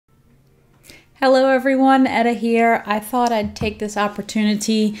Hello everyone, Etta here. I thought I'd take this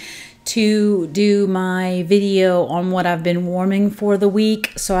opportunity to do my video on what I've been warming for the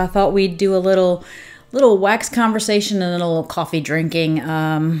week. So I thought we'd do a little wax conversation and a little coffee drinking.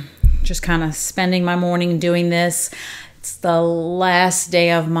 Just kind of spending my morning doing this. It's the last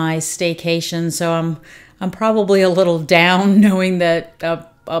day of my staycation, so I'm probably a little down knowing that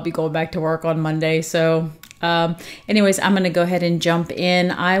I'll be going back to work on Monday. So anyways, I'm going to go ahead and jump in.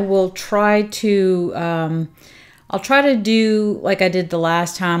 I will try to, I'll try to do like I did the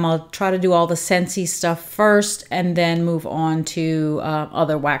last time. I'll try to do all the Scentsy stuff first and then move on to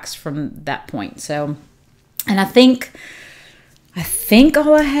other wax from that point. So, and I think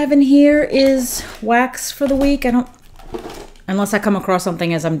all I have in here is wax for the week. Unless I come across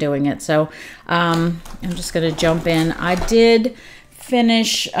something as I'm doing it. So I'm just going to jump in. I did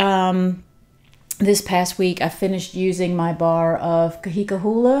finish, this past week, I finished using my bar of Kahika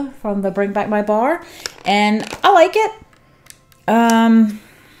Hula from the Bring Back My Bar, and I like it. Kind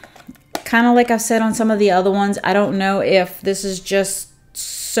of like I've said on some of the other ones, I don't know if this is just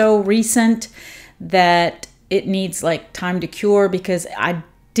so recent that it needs like time to cure because I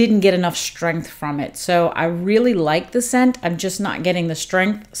didn't get enough strength from it. So I really like the scent. I'm just not getting the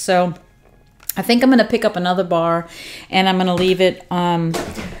strength. So I think I'm going to pick up another bar and I'm going to leave it I'm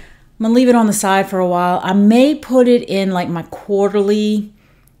going to leave it on the side for a while. I may put it in like my quarterly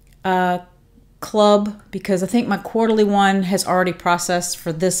club because I think my quarterly one has already processed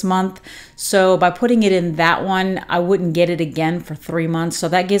for this month. So by putting it in that one, I wouldn't get it again for 3 months. So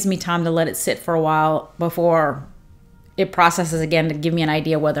that gives me time to let it sit for a while before it processes again to give me an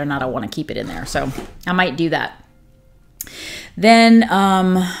idea whether or not I want to keep it in there. So I might do that. Then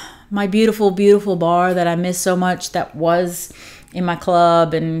my beautiful, beautiful bar that I miss so much that was in my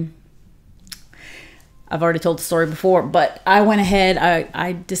club, and I've already told the story before, but I went ahead,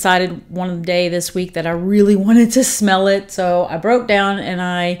 I decided one day this week that I really wanted to smell it. So I broke down and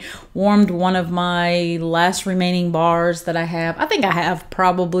I warmed one of my last remaining bars that I have. I think I have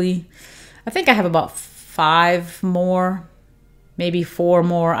about 5 more, maybe 4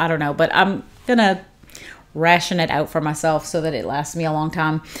 more. I don't know, but I'm going to ration it out for myself so that it lasts me a long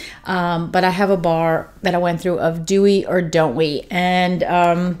time. But I have a bar that I went through of Do We or Don't We? And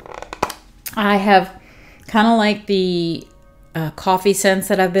I have kind of like the coffee scents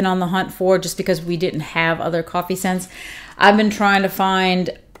that I've been on the hunt for, just because we didn't have other coffee scents. I've been trying to find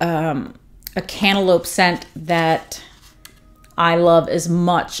a cantaloupe scent that I love as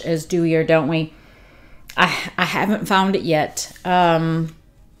much as Do We or Don't We? I haven't found it yet. There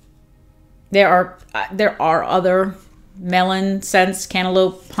are other melon scents,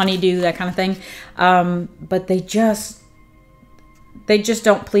 cantaloupe, honeydew, that kind of thing, but they just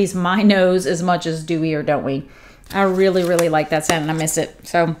don't please my nose as much as Do We or Don't We? I really, really like that scent and I miss it.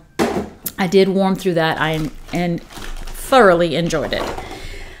 So I did warm through that and thoroughly enjoyed it.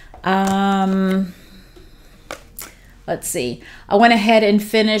 Let's see. I went ahead and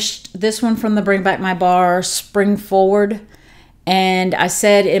finished this one from the Bring Back My Bar, Spring Forward. And I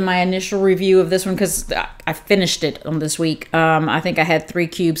said in my initial review of this one, because I finished it on this week, I think I had 3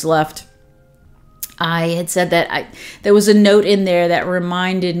 cubes left. I had said that there was a note in there that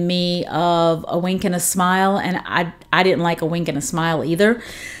reminded me of A Wink and a Smile, and I didn't like A Wink and a Smile either.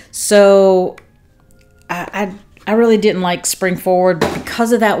 So I really didn't like Spring Forward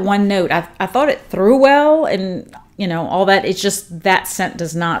because of that one note. I thought it threw well and, you know, all that. It's just that scent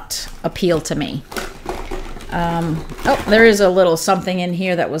does not appeal to me. Oh, there is a little something in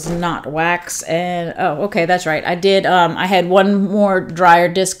here that was not wax, and oh, okay, that's right. I had one more dryer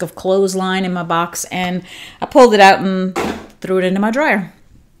disc of Clothesline in my box, and I pulled it out and threw it into my dryer.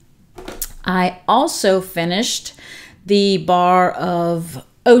 I also finished the bar of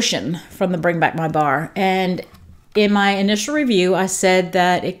Ocean from the Bring Back My Bar, and in my initial review, I said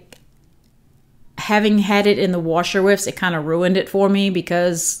that having had it in the washer whiffs, it kind of ruined it for me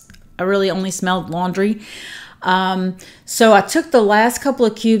because I really only smelled laundry. So I took the last couple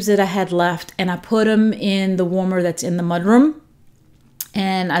of cubes that I had left and I put them in the warmer that's in the mudroom.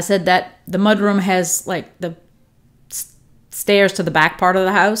 And I said that the mudroom has like the stairs to the back part of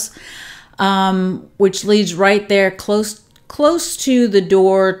the house, which leads right there close to the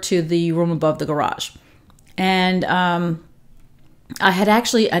door to the room above the garage. And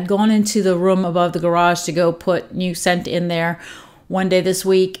I'd gone into the room above the garage to go put new scent in there one day this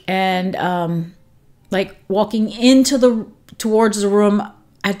week, and like walking towards the room,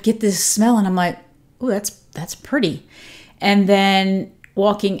 I'd get this smell and I'm like, oh, that's pretty. And then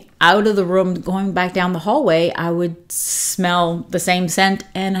walking out of the room, going back down the hallway, I would smell the same scent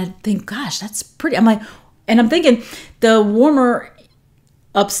and I'd think, gosh, that's pretty. I'm like, and I'm thinking the warmer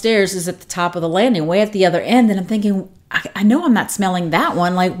upstairs is at the top of the landing, way at the other end. And I'm thinking, I know I'm not smelling that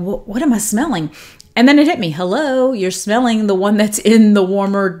one. Like, what am I smelling? And then it hit me. Hello, you're smelling the one that's in the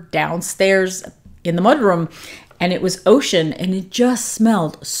warmer downstairs in the mudroom. And it was Ocean, and it just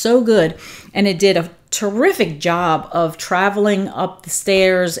smelled so good. And it did a terrific job of traveling up the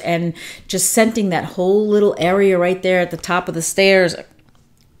stairs and just scenting that whole little area right there at the top of the stairs.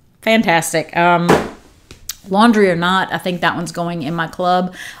 Fantastic. Laundry or not, I think that one's going in my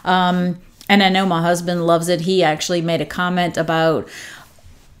club. And I know my husband loves it. He actually made a comment about,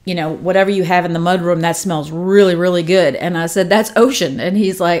 you know, whatever you have in the mudroom, that smells really, really good. And I said, that's Ocean. And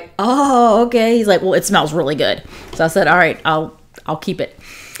he's like, oh, okay. He's like, well, it smells really good. So I said, all right, I'll keep it.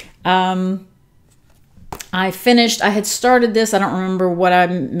 I had started this. I don't remember what I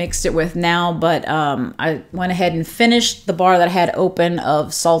mixed it with now, but I went ahead and finished the bar that I had open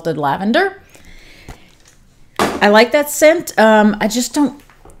of Salted Lavender. I like that scent. I just don't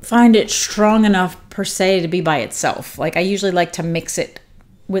find it strong enough per se to be by itself. Like, I usually like to mix it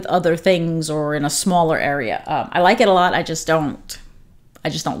with other things or in a smaller area. I like it a lot. I just don't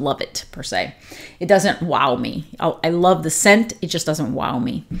love it per se. It doesn't wow me. I love the scent. It just doesn't wow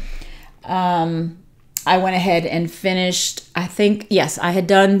me. I went ahead and finished, I think, yes, I had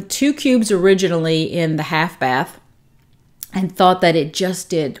done 2 cubes originally in the half bath and thought that it just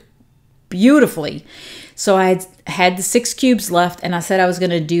did beautifully. So I had the 6 cubes left, and I said I was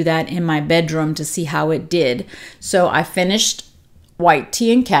going to do that in my bedroom to see how it did. So I finished White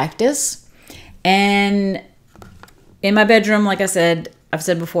Tea and Cactus, and in my bedroom, like I've said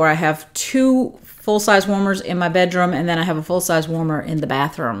before, I have 2 full-size warmers in my bedroom, and then I have a full-size warmer in the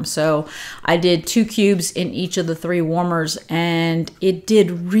bathroom. So I did 2 cubes in each of the 3 warmers, and it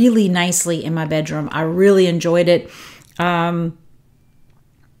did really nicely in my bedroom. I really enjoyed it.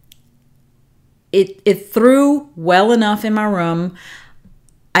 It threw well enough in my room.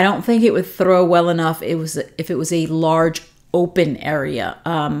 I don't think it would throw well enough if it was a large open area.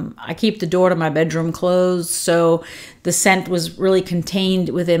 I keep the door to my bedroom closed, so the scent was really contained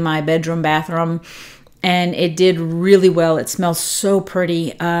within my bedroom bathroom, and it did really well. It smells so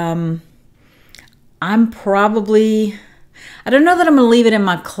pretty. I don't know that I'm gonna leave it in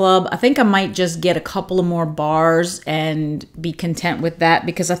my club. I think I might just get a couple of more bars and be content with that,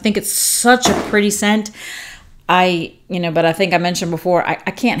 because I think it's such a pretty scent. But I think I mentioned before, I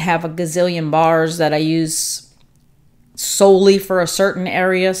can't have a gazillion bars that I use solely for a certain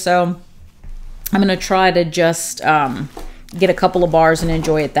area, so I'm gonna try to just get a couple of bars and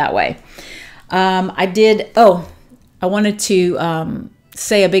enjoy it that way. I wanted to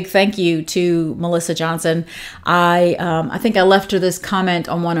say a big thank you to Melissa Johnson. I think I left her this comment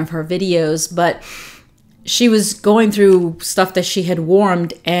on one of her videos, but she was going through stuff that she had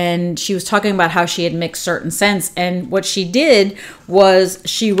warmed, and she was talking about how she had mixed certain scents, and what she did was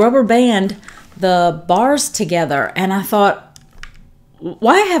she rubber band the bars together, and I thought,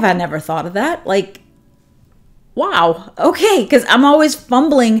 why have I never thought of that? Like, wow, okay, because I'm always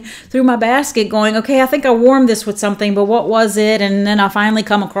fumbling through my basket going, okay, I think I warmed this with something, but what was it? And then I finally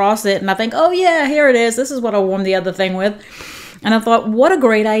come across it, and I think, oh yeah, here it is. This is what I warmed the other thing with. And I thought, what a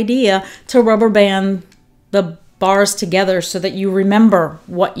great idea to rubber band the bars together so that you remember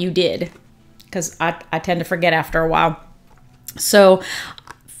what you did, because I tend to forget after a while. So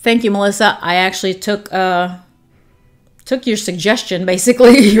thank you, Melissa. I actually took your suggestion,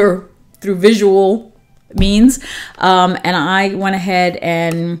 basically, or through visual means, and I went ahead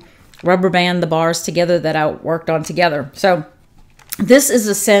and rubber band the bars together that I worked on together. So this is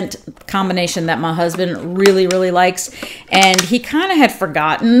a scent combination that my husband really, really likes, and he kind of had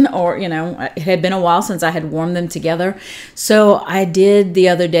forgotten, or, you know, it had been a while since I had warmed them together. So I did the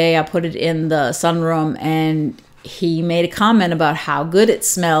other day, I put it in the sunroom, and he made a comment about how good it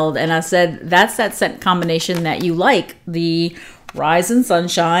smelled, and I said, that's that scent combination that you like, the Rise and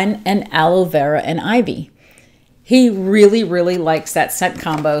Sunshine and Aloe Vera and Ivy. He really, really likes that scent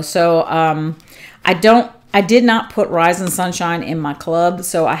combo. So I did not put Rise and Sunshine in my club,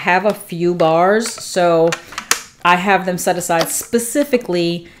 so I have a few bars, so I have them set aside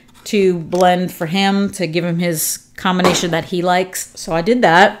specifically to blend for him, to give him his combination that he likes. So I did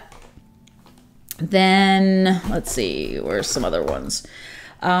that. Then, let's see, where's some other ones?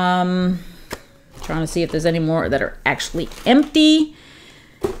 Trying to see if there's any more that are actually empty.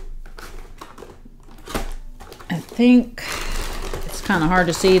 I think it's kind of hard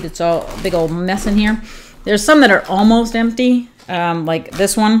to see. It's all a big old mess in here. There's some that are almost empty, like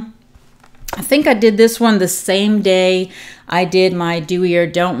this one. I think I did this one the same day I did my Do We or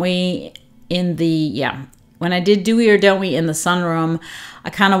Don't We in the, when I did Do We or Don't We in the sunroom, I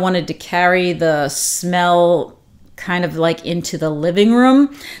kind of wanted to carry the smell kind of like into the living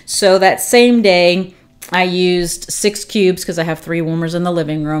room. So that same day, I used 6 cubes because I have 3 warmers in the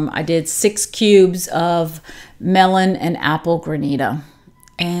living room. I did 6 cubes of melon and apple granita.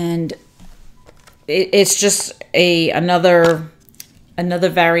 And it's just another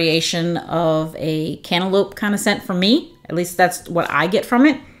variation of a cantaloupe kind of scent for me. At least that's what I get from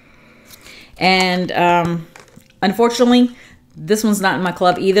it. And unfortunately, this one's not in my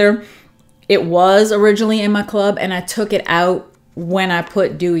club either. It was originally in my club, and I took it out when I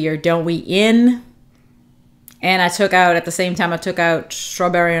put Do We or Don't We in. And I took out, at the same time, I took out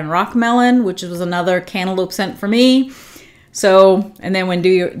Strawberry and Rock Melon, which was another cantaloupe scent for me. So, and then when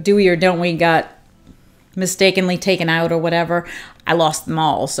Do We or Don't We got mistakenly taken out or whatever, I lost them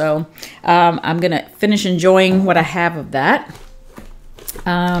all. So I'm going to finish enjoying what I have of that.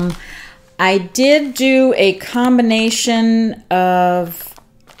 I did do a combination of,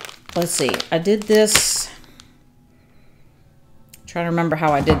 let's see, I did this, I'm trying to remember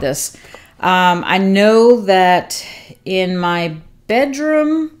how I did this. I know that in my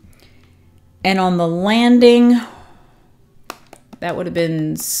bedroom and on the landing, that would have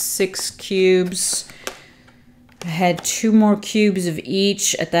been 6 cubes. I had 2 more cubes of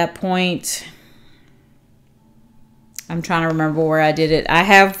each at that point. I'm trying to remember where I did it. I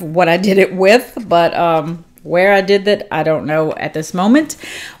have what I did it with, but where I did that, I don't know at this moment.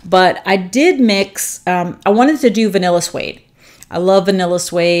 But I did mix, I wanted to do vanilla suede. I love vanilla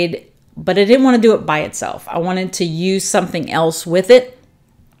suede, but I didn't want to do it by itself. I wanted to use something else with it.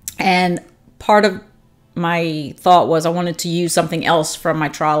 And part of my thought was I wanted to use something else from my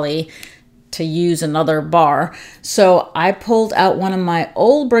trolley to use another bar. So I pulled out one of my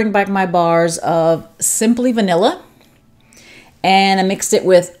old Bring Back My bars of Simply Vanilla, and I mixed it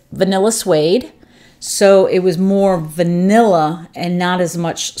with vanilla suede. So it was more vanilla and not as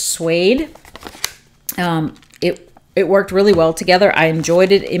much suede. It worked really well together. I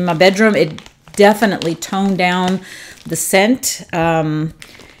enjoyed it in my bedroom. It definitely toned down the scent to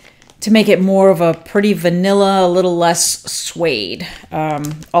make it more of a pretty vanilla, a little less suede.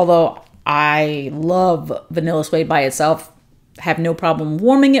 Although I love vanilla suede by itself, have no problem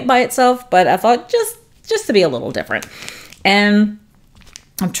warming it by itself, but I thought just to be a little different. And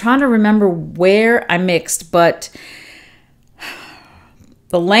I'm trying to remember where I mixed, but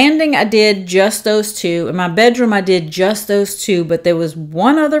the landing I did just those 2. In my bedroom I did just those 2, but there was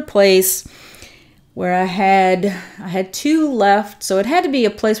one other place where I had 2 left. So it had to be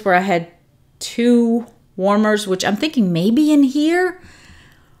a place where I had 2 warmers, which I'm thinking maybe in here.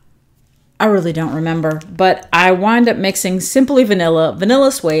 I really don't remember, but I wound up mixing Simply Vanilla,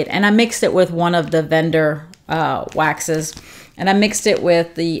 vanilla suede, and I mixed it with one of the vendor waxes. And I mixed it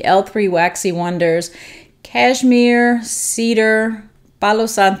with the L3 Waxy Wonders, Cashmere, Cedar, Palo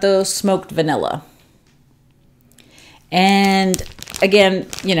Santo, Smoked Vanilla. And again,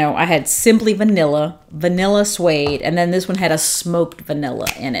 you know, I had Simply Vanilla, vanilla suede, and then this one had a smoked vanilla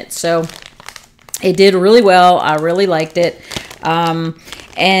in it. So it did really well. I really liked it.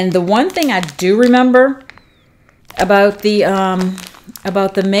 And the one thing I do remember about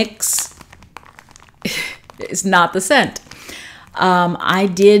the mix is not the scent. I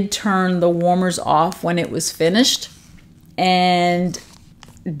did turn the warmers off when it was finished and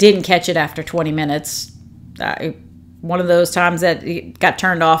didn't catch it after 20 minutes. One of those times that it got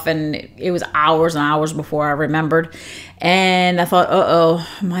turned off and it was hours and hours before I remembered. And I thought, uh-oh,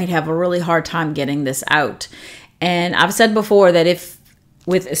 I might have a really hard time getting this out. And I've said before that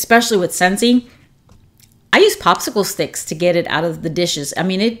especially with Scentsy, I use popsicle sticks to get it out of the dishes. I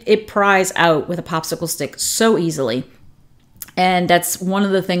mean, it pries out with a popsicle stick so easily. And that's one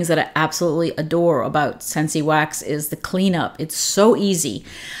of the things that I absolutely adore about Scentsy Wax is the cleanup. It's so easy.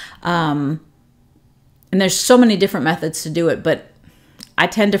 And there's so many different methods to do it, but I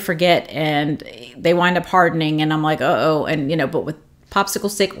tend to forget and they wind up hardening and I'm like, uh-oh. And, you know, but with popsicle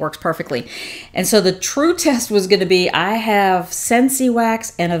stick works perfectly. And so the true test was going to be, I have Scentsy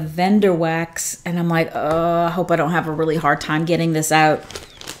Wax and a vendor wax. And I'm like, oh, I hope I don't have a really hard time getting this out.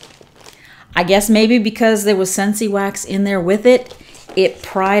 I guess maybe because there was Scentsy Wax in there with it, it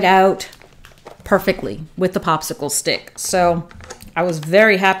pried out perfectly with the popsicle stick. So I was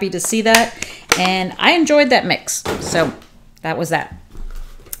very happy to see that. And I enjoyed that mix. So that was that.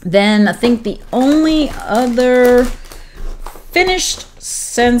 Then I think the only other finished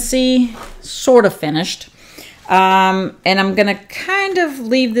Scentsy, sort of finished. And I'm going to kind of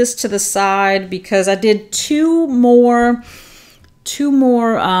leave this to the side because I did two more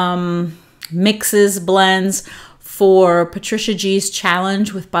mixes, blends for Patricia G's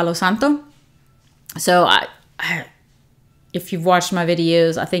challenge with Palo Santo. So if you've watched my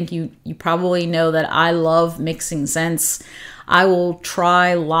videos, I think you probably know that I love mixing scents. I will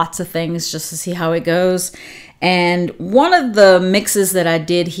try lots of things just to see how it goes. And one of the mixes that I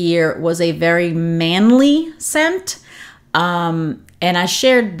did here was a very manly scent. And I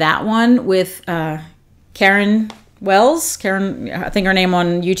shared that one with Karen Wells. Karen, I think her name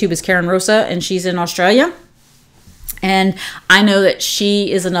on YouTube is Karen Rosa, and she's in Australia. And I know that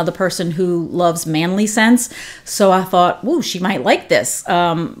she is another person who loves manly scents. So I thought, ooh, she might like this.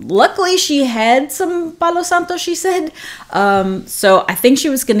 Luckily, she had some Palo Santo, she said. So I think she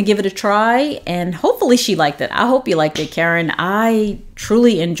was going to give it a try, and hopefully she liked it. I hope you liked it, Karen. I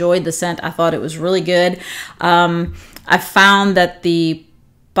truly enjoyed the scent. I thought it was really good. I found that the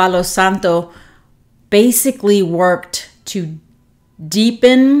Palo Santo basically worked to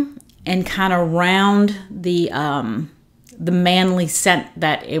deepen and kind of round the manly scent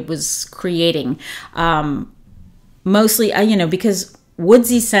that it was creating. Mostly, you know, because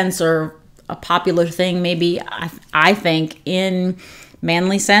woodsy scents are a popular thing, maybe I think, in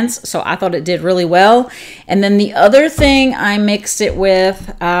manly scents. So I thought it did really well. And then the other thing I mixed it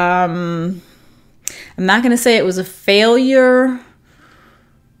with, I'm not going to say it was a failure.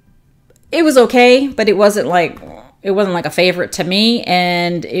 It was okay, but it wasn't like a favorite to me,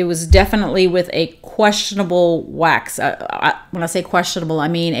 and it was definitely with a questionable wax. When I say questionable, I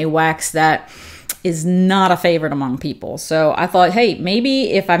mean a wax that is not a favorite among people. So I thought, hey,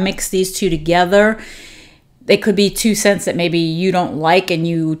 maybe if I mix these two together, they could be two scents that maybe you don't like, and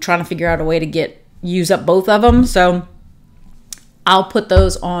you trying to figure out a way to use up both of them. So I'll put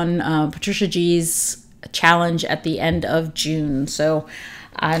those on Patricia G's challenge at the end of June. So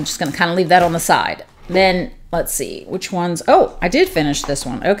I'm just going to kind of leave that on the side. Then let's see which ones. Oh, I did finish this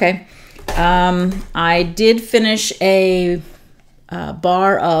one. Okay. I did finish a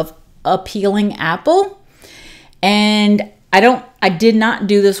bar of Appealing Apple, and I did not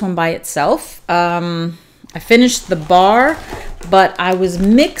do this one by itself. I finished the bar, but I was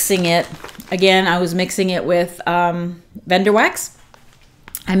mixing it. Again, I was mixing it with Vendor Wax.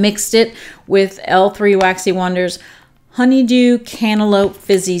 I mixed it with L3 Waxy Wonders Honeydew Cantaloupe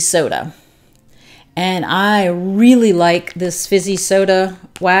Fizzy Soda. And I really like this fizzy soda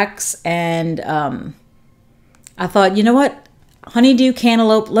wax. And I thought, you know what? Honeydew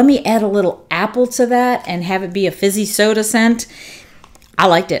Cantaloupe, let me add a little apple to that and have it be a fizzy soda scent. I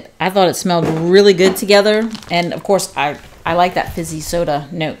liked it. I thought it smelled really good together. And of course, I like that fizzy soda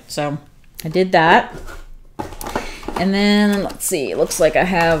note. So I did that. And then let's see, it looks like I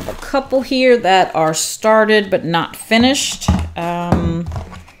have a couple here that are started but not finished.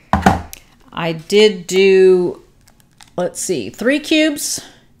 I did do, let's see, 3 cubes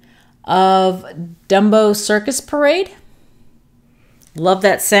of Dumbo Circus Parade. Love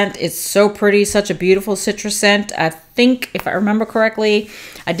that scent. It's so pretty, such a beautiful citrus scent. I think, if I remember correctly,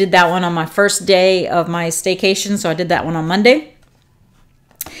 I did that one on my first day of my staycation, so I did that one on Monday.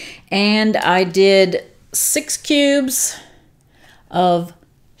 And I did 6 cubes of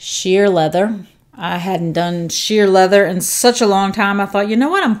sheer leather. I hadn't done sheer leather in such a long time. I thought, you know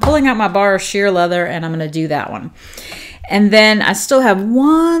what? I'm pulling out my bar of sheer leather, and I'm going to do that one. And then I still have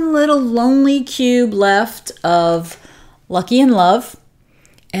one little lonely cube left of Lucky in Love.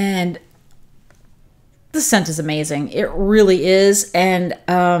 And the scent is amazing. It really is. And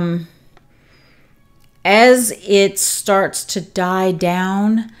as it starts to die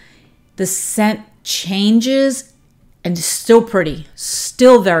down, the scent changes. And it's still pretty,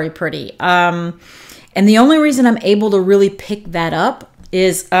 still very pretty. And the only reason I'm able to really pick that up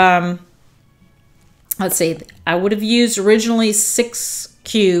is, let's see, I would have used originally 6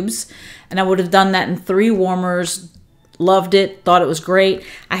 cubes, and I would have done that in 3 warmers. Loved it, thought it was great.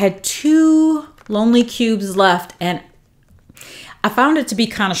 I had 2 lonely cubes left, and I found it to be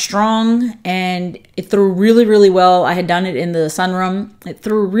kind of strong, and it threw really, really well. I had done it in the sunroom. It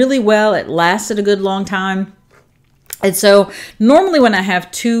threw really well. It lasted a good long time. And so normally when I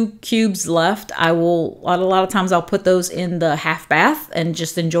have 2 cubes left, a lot of times I'll put those in the half bath and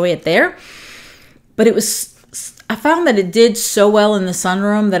just enjoy it there. But I found that it did so well in the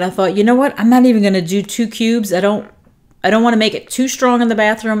sunroom that I thought, you know what? I'm not even going to do 2 cubes. I don't want to make it too strong in the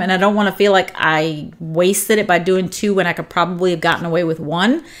bathroom, and I don't want to feel like I wasted it by doing 2 when I could probably have gotten away with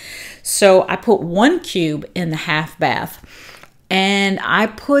 1. So I put 1 cube in the half bath, and I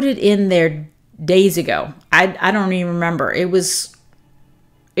put it in there days ago. I don't even remember. It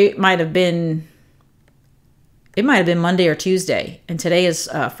might have been Monday or Tuesday, and today is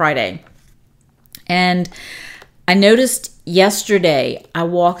Friday. And I noticed yesterday I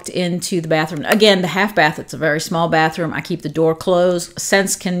walked into the bathroom. Again, the half bath, it's a very small bathroom. I keep the door closed.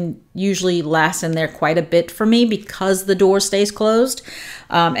 Scents can usually last in there quite a bit for me because the door stays closed.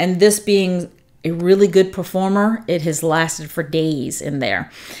 And this being a really good performer, it has lasted for days in there.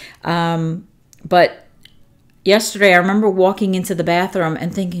 But yesterday I remember walking into the bathroom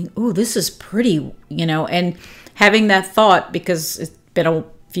and thinking, oh, this is pretty, you know, and having that thought, because it's been a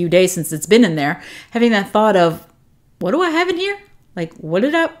few days since it's been in there, having that thought of, what do I have in here? Like, what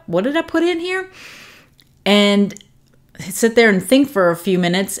did I put in here? And sit there and think for a few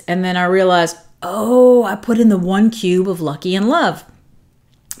minutes, and then I realized, oh, I put in the 1 cube of Lucky in Love,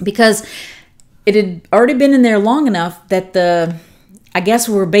 because it had already been in there long enough that I guess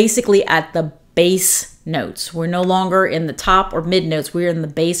we're basically at the base notes. We're no longer in the top or mid notes. We're in the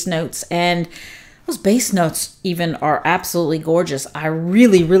base notes, and those base notes even are absolutely gorgeous. I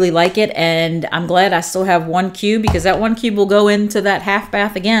really, really like it, and I'm glad I still have 1 cube, because that 1 cube will go into that half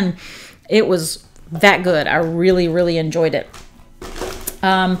bath again. It was that good. I really, really enjoyed it.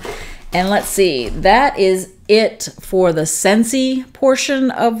 And let's see, that is it for the Scentsy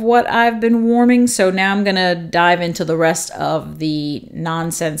portion of what I've been warming. So now I'm gonna dive into the rest of the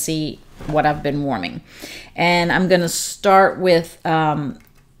non-Scentsy, what I've been warming. And I'm gonna start with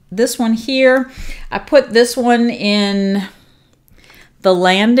this one here. I put this one in the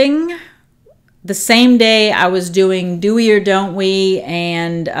landing the same day I was doing Do We or Don't We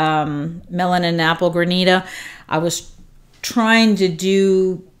and Melon and Apple Granita. I was trying to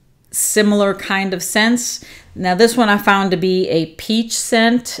do similar kind of scents. Now this one I found to be a peach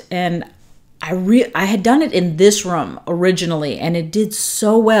scent, and I had done it in this room originally, and it did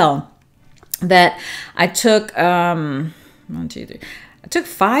so well that I took 1, 2, 3. I took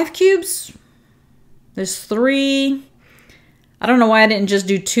 5 cubes. There's 3. I don't know why I didn't just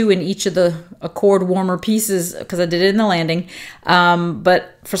do 2 in each of the Accord warmer pieces, because I did it in the landing.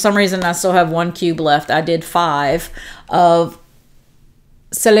 But for some reason, I still have 1 cube left. I did 5 of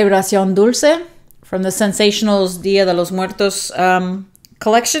Celebración Dulce from the Sensationals Dia de los Muertos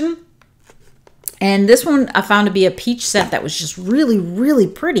collection. And this one I found to be a peach scent that was just really, really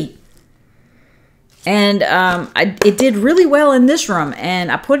pretty. And it did really well in this room.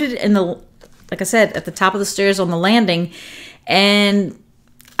 And I put it in the, like I said, at the top of the stairs on the landing. And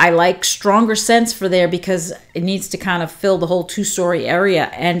I like stronger scents for there because it needs to kind of fill the whole 2-story area.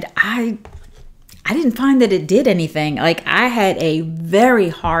 And I didn't find that it did anything. Like, I had a very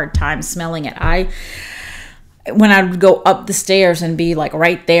hard time smelling it. When I would go up the stairs and be like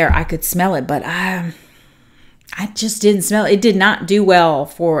right there, I could smell it. But I just didn't smell it. It did not do well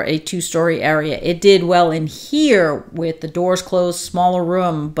for a 2-story area. It did well in here with the doors closed, smaller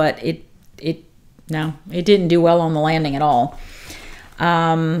room, but it didn't do well on the landing at all.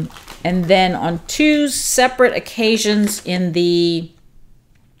 And then on 2 separate occasions in the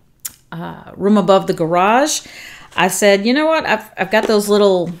room above the garage, I said, you know what? I've got those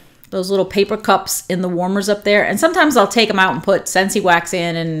little paper cups in the warmers up there, and sometimes I'll take them out and put Scentsy wax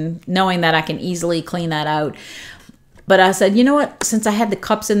in, and knowing that I can easily clean that out. But I said, you know what? Since I had the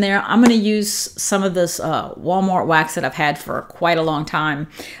cups in there, I'm going to use some of this Walmart wax that I've had for quite a long time.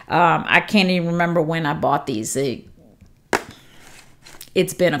 I can't even remember when I bought these.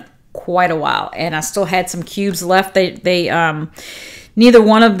 It's been quite a while, and I still had some cubes left. Neither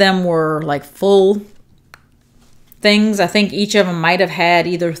one of them were like full things. I think each of them might have had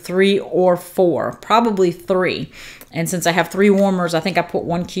either 3 or 4, probably 3. And since I have 3 warmers, I think I put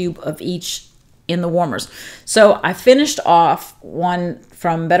 1 cube of each in the warmers. So I finished off one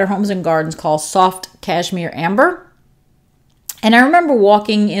from Better Homes and Gardens called Soft Cashmere Amber. And I remember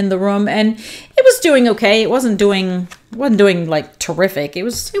walking in the room, and it was doing okay. It wasn't doing like terrific. It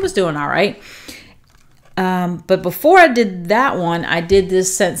was doing all right. But before I did that one, I did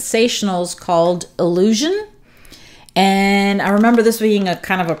this Sensationals called Illusion. And I remember this being a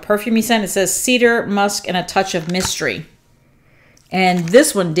kind of a perfumey scent. It says cedar, musk, and a touch of mystery. And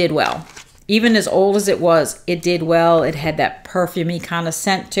this one did well. Even as old as it was, it did well. It had that perfumey kind of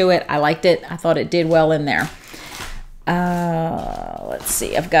scent to it. I liked it. I thought it did well in there. Let's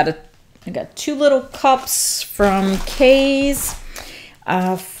see. I got 2 little cups from Kay's.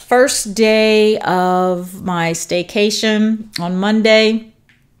 First day of my staycation on Monday,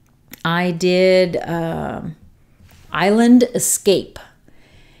 I did Island Escape.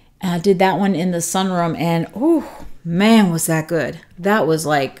 And I did that one in the sunroom, and oh man, was that good. That was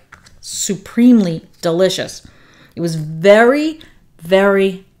like supremely delicious. It was very,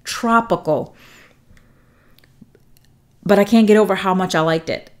 very tropical, but I can't get over how much I liked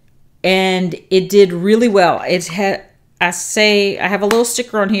it. And it did really well. It had, I have a little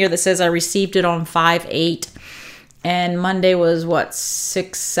sticker on here that says I received it on 5/8. and Monday was what,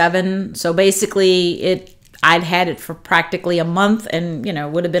 6, 7. So basically I'd had it for practically a month, and you know,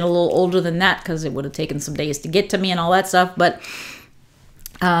 would have been a little older than that because it would have taken some days to get to me and all that stuff. But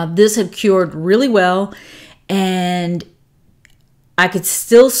this had cured really well, and I could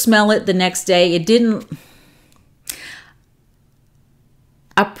still smell it the next day. It didn't.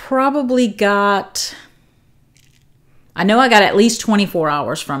 I probably got, I know I got at least 24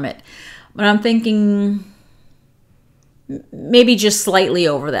 hours from it, but I'm thinking maybe just slightly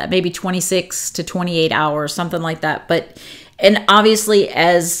over that, maybe 26 to 28 hours, something like that. But, and obviously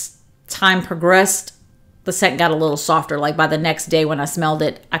as time progressed, the scent got a little softer. Like by the next day when I smelled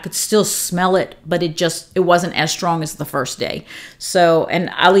it, I could still smell it, but it wasn't as strong as the first day. So, and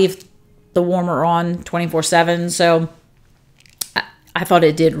I leave the warmer on 24/7. So I thought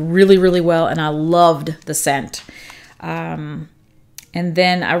it did really, really well, and I loved the scent. And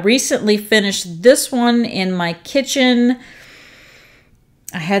then I recently finished this one in my kitchen.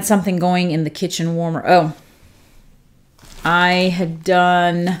 I had something going in the kitchen warmer. Oh, I had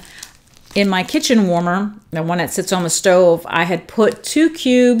done in my kitchen warmer, the one that sits on the stove, I had put 2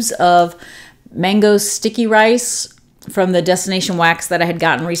 cubes of mango sticky rice from the Destination Wax that I had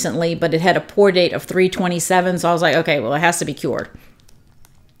gotten recently, but it had a pour date of 3/27. So I was like, okay, well, it has to be cured.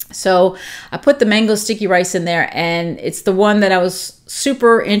 So I put the mango sticky rice in there, and it's the one that I was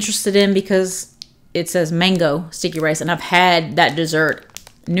super interested in because it says mango sticky rice, and I've had that dessert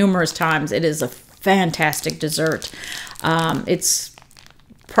numerous times. It is a fantastic dessert. It's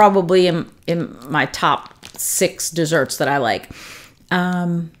probably in my top 6 desserts that I like.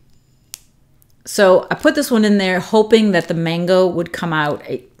 So I put this one in there hoping that the mango would come out.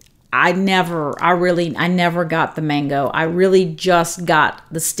 I never got the mango. I really just got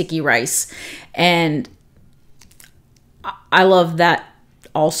the sticky rice. And I love that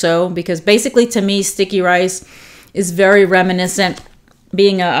also because basically to me, sticky rice is very reminiscent,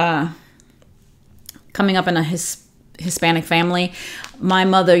 being coming up in a Hispanic family. My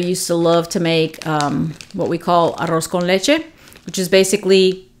mother used to love to make what we call arroz con leche, which is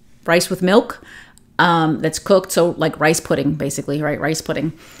basically rice with milk. That's cooked, so like rice pudding, basically, right? Rice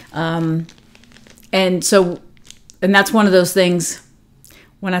pudding. And that's one of those things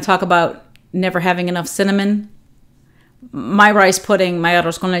when I talk about never having enough cinnamon. My rice pudding, my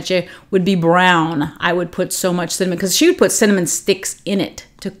arroz con leche, would be brown. I would put so much cinnamon because she would put cinnamon sticks in it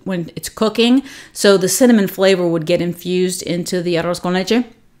when it's cooking. So the cinnamon flavor would get infused into the arroz con leche.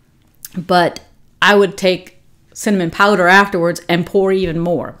 But I would take cinnamon powder afterwards and pour even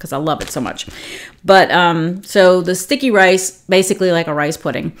more because I love it so much. But so the sticky rice, basically like a rice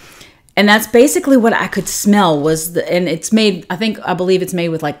pudding, and that's basically what I could smell and it's made, I believe it's made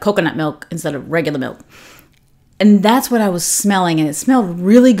with like coconut milk instead of regular milk, and that's what I was smelling, and it smelled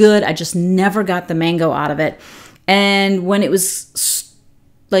really good. I just never got the mango out of it. And when it was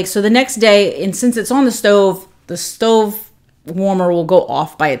like, so the next day, and since it's on the stove warmer will go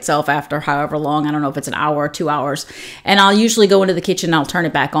off by itself after however long. I don't know if it's an hour or 2 hours. And I'll usually go into the kitchen and I'll turn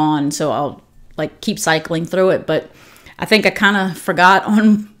it back on. So I'll like keep cycling through it. But I think I kind of forgot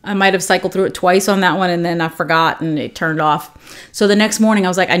I might have cycled through it twice on that one, and then I forgot and it turned off. So the next morning I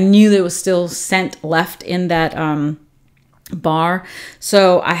was like, I knew there was still scent left in that bar.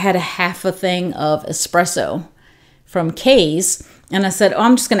 So I had a half a thing of espresso from Kay's, and I said, oh,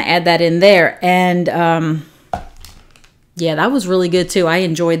 I'm just going to add that in there. And yeah, that was really good too. I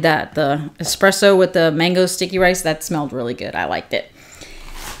enjoyed that. The espresso with the mango sticky rice, that smelled really good. I liked it.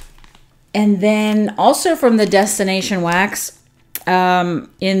 And then also from the Destination Wax,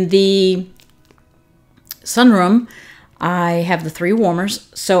 in the sunroom, I have the 3 warmers.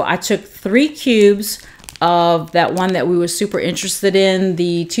 So I took 3 cubes of that one that we were super interested in,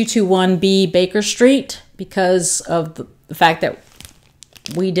 the 221B Baker Street, because of the fact that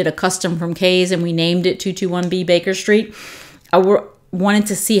we did a custom from Kay's and we named it 221B Baker Street. I wanted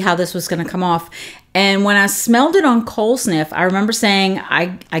to see how this was going to come off. And when I smelled it on Coal Sniff, I remember saying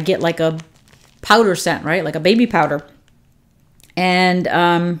I get like a powder scent, right? Like a baby powder. And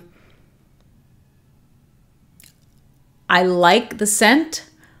I like the scent,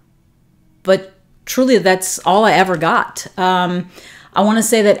 but truly that's all I ever got. I want to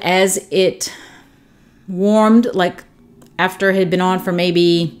say that as it warmed, like after it had been on for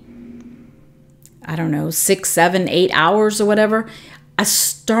maybe, I don't know, 6, 7, 8 hours or whatever, I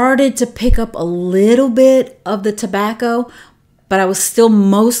started to pick up a little bit of the tobacco, but I was still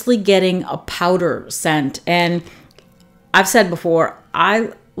mostly getting a powder scent. And I've said before,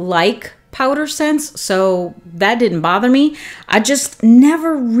 I like powder scents, so that didn't bother me. I just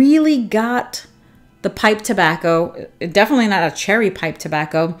never really got the pipe tobacco, definitely not a cherry pipe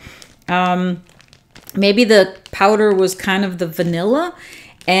tobacco. Maybe the powder was kind of the vanilla,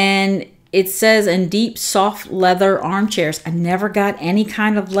 and it says in deep soft leather armchairs. I never got any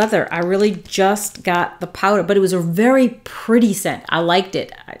kind of leather. I really just got the powder, but it was a very pretty scent. I liked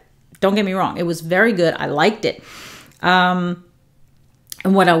it. Don't get me wrong. It was very good. I liked it. And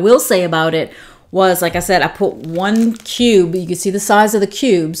what I will say about it was, like I said, I put 1 cube. You can see the size of the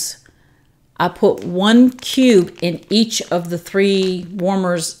cubes. I put 1 cube in each of the 3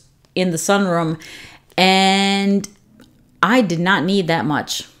 warmers in the sunroom, and I did not need that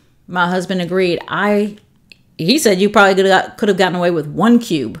much. My husband agreed. He said you probably could have gotten away with 1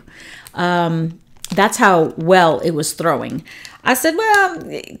 cube. That's how well it was throwing. I said, well,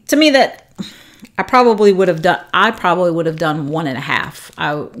 to me that I probably would have done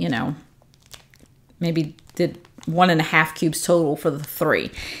 1.5. Maybe did 1.5 cubes total for the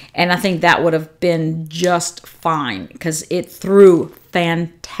 3. And I think that would have been just fine because it threw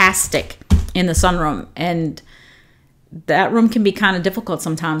fantastic in the sunroom. And that room can be kind of difficult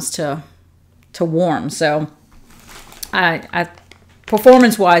sometimes to warm. So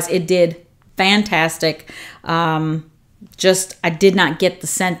performance-wise, it did fantastic. I did not get the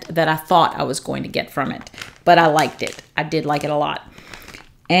scent that I thought I was going to get from it, but I liked it. I did like it a lot.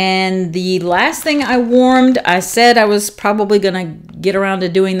 And the last thing I warmed, I said I was probably going to get around to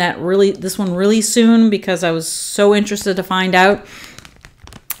doing this one really soon because I was so interested to find out.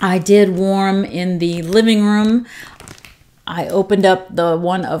 I did warm in the living room. I opened up the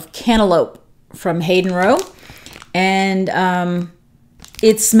one of Cantaloupe from Hayden Row, and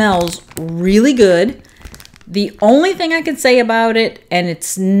it smells really good. The only thing I can say about it, and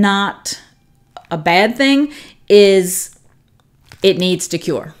it's not a bad thing, is it needs to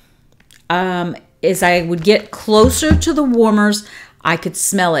cure. As I would get closer to the warmers, I could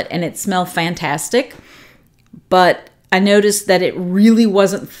smell it, and it smelled fantastic. But I noticed that it really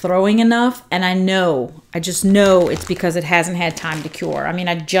wasn't throwing enough, and I just know it's because it hasn't had time to cure. I mean,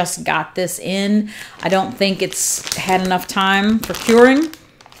 I just got this in. I don't think it's had enough time for curing.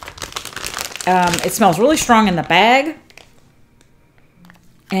 It smells really strong in the bag,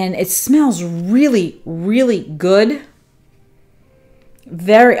 and it smells really, really good.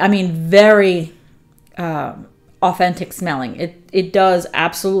 Very authentic smelling. It does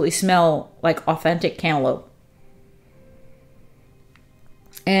absolutely smell like authentic cantaloupe.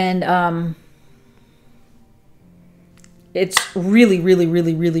 And it's really, really,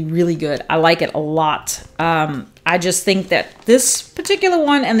 really, really, really good. I like it a lot. I just think that this particular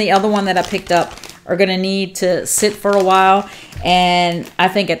one and the other one that I picked up are going to need to sit for a while. And I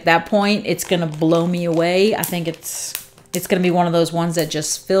think at that point, it's going to blow me away. I think it's going to be one of those ones that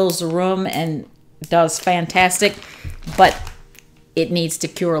just fills the room and does fantastic. But it needs to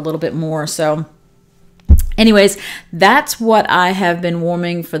cure a little bit more. So anyways, that's what I have been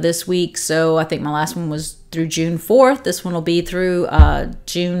warming for this week. So I think my last one was through June 4th. This one will be through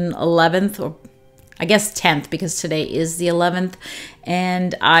June 11th, or I guess 10th, because today is the 11th.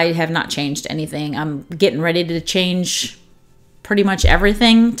 And I have not changed anything. I'm getting ready to change pretty much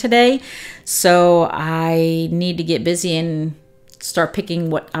everything today. So I need to get busy and start picking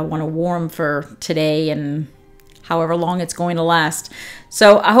what I want to warm for today and however long it's going to last.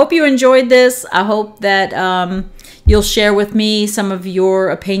 So I hope you enjoyed this. I hope that you'll share with me some of your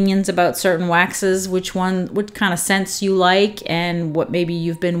opinions about certain waxes, what kind of scents you like, and what maybe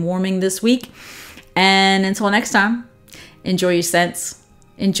you've been warming this week. And until next time, enjoy your scents,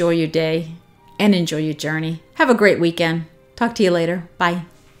 enjoy your day, and enjoy your journey. Have a great weekend. Talk to you later. Bye.